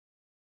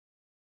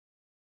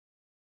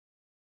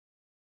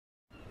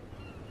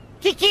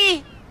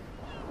Kiki!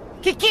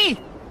 Kiki!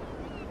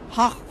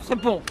 Ah, c'est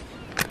bon.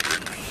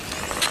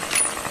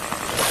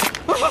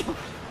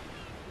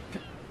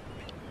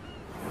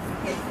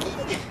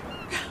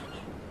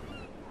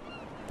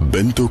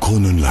 Bento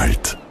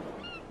Kronenlight.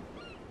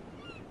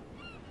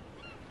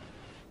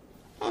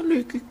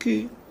 Allez,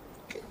 Kiki.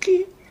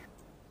 Kiki.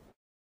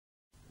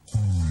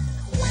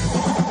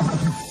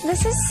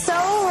 This is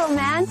so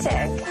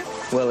romantic.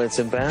 Well, it's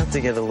about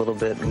to get a little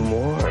bit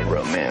more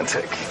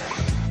romantic.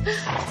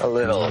 A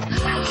little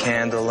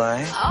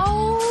candlelight.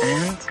 Oh.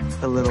 And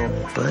a little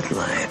Bud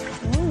Light.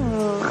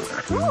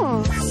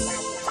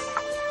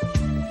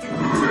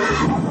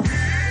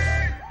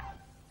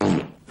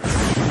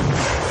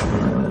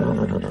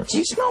 Do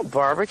you smell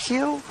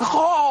barbecue?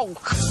 Oh!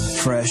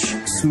 Fresh,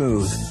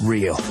 smooth,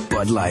 real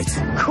Bud Light.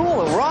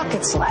 Cool, a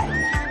rocket sled.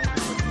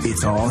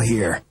 It's all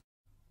here.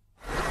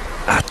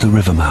 At the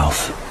river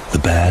mouth, the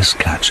bears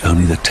catch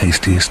only the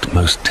tastiest,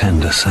 most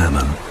tender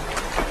salmon.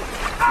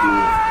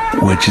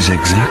 Which is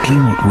exactly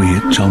what we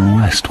at John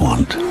West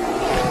want.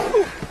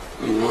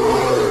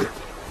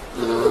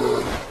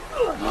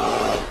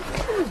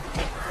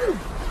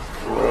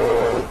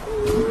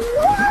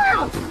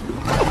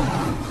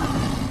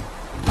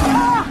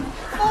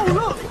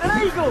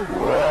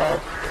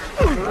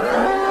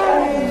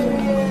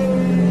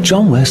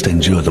 John West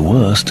endured the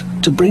worst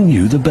to bring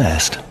you the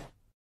best.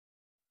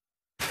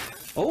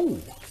 Oh,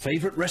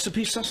 favourite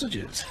recipe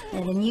sausages?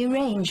 They're the new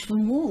range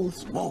from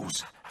Walls.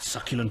 Walls.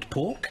 Succulent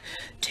pork,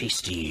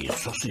 tasty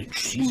sausage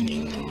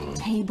seasoning.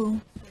 Table.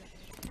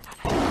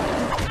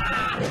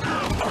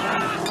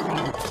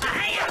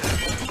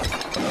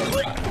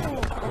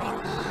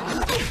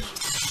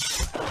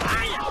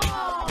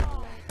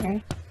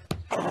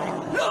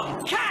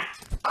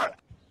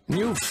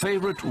 New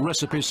favourite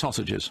recipe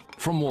sausages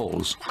from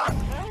Walls.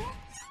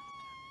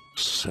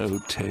 So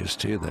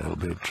tasty there'll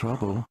be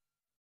trouble.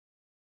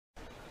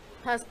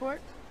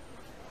 Passport?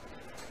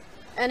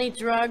 Any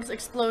drugs,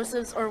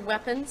 explosives, or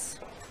weapons?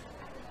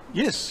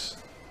 Yes.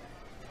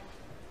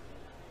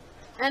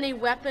 Any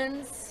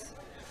weapons,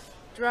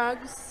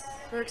 drugs,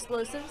 or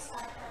explosives?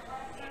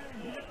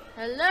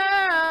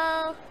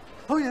 Hello?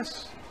 Oh,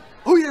 yes.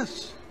 Oh,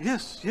 yes.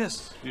 Yes,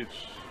 yes, yes.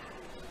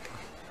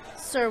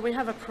 Sir, we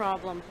have a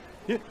problem.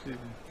 Yes.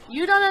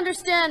 You don't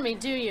understand me,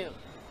 do you?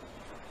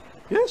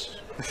 Yes.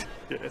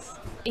 Yes.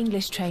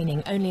 English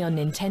training only on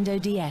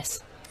Nintendo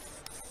DS.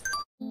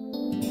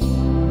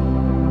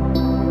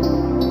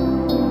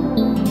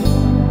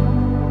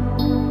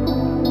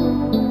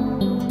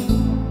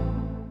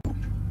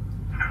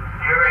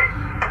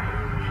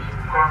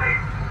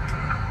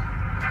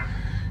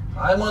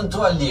 I'm on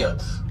toilet.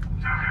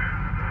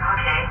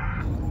 Okay.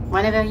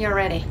 Whenever you're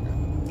ready.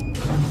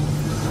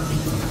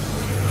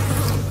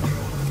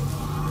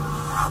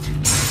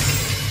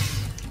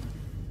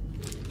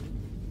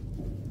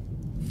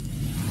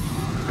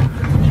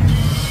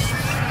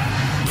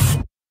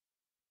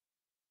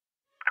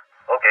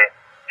 Okay,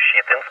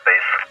 shit in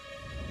space.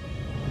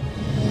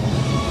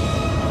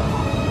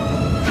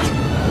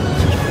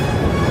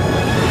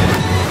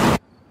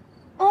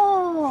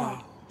 Oh,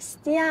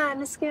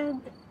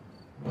 stjerneskudd.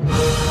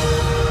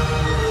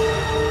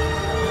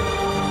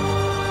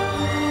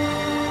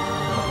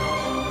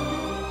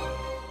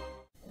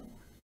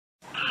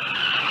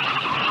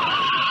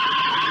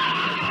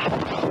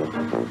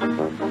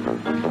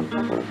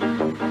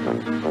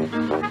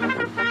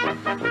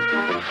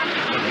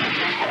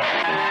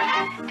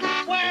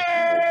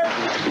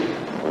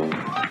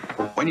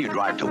 When you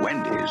drive to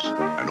Wendy's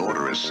and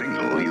order a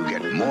single, you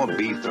get more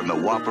beef than the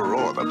Whopper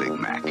or the Big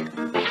Mac.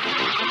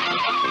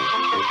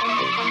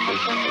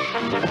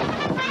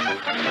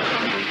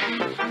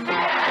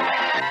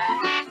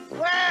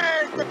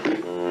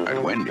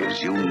 At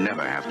Wendy's, you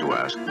never have to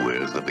ask,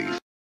 where's the beef?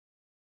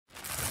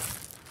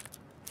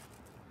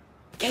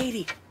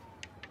 Katie.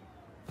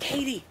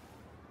 Katie.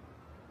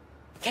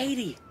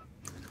 Katie.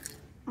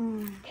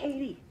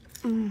 Katie.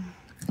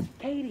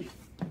 Katie.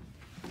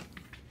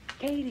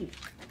 Katie.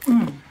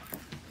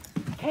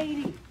 Katie.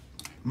 Katie.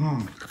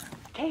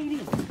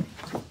 Katie.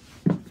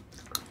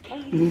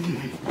 Katie.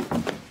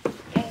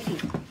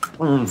 Katie.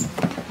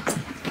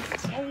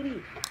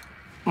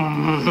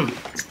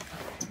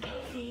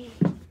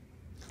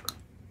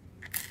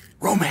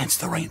 Romance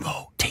the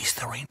rainbow. Taste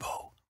the rainbow.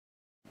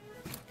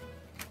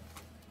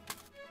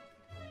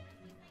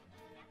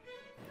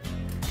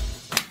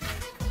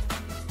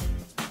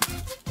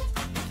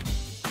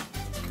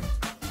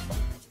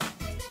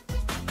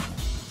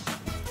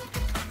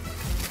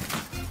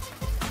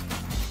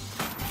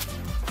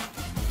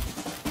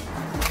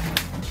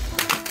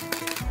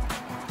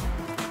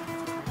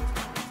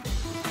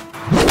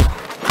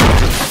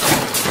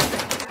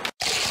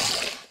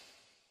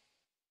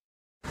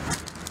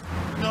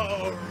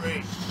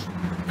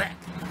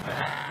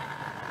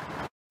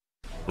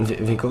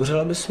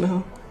 Vykouřila bys mi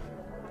ho?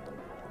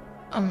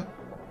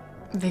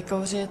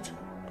 Vykouřit?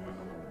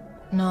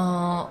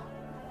 No,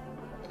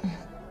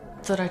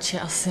 to radši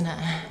asi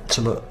ne.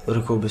 Třeba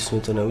rukou bys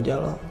mi to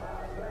neudělala?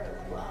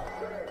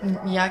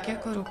 Jak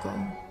jako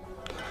rukou?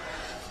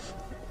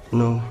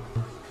 No,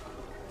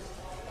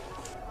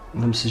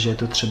 vem si, že je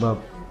to třeba,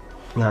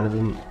 já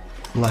nevím,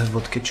 lahev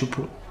od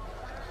kečupu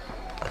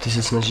a ty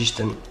se snažíš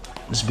ten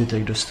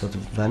zbytek dostat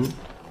ven.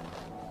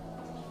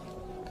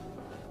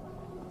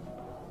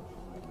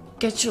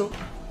 Kečup?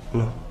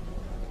 No.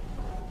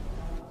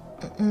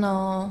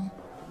 No...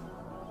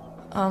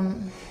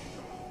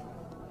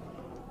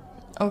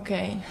 OK.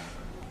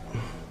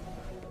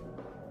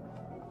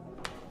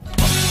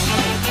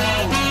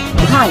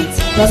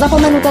 Heinz,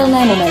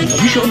 nezapomenutelné momenty.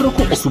 Již od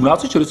roku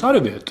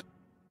 1869.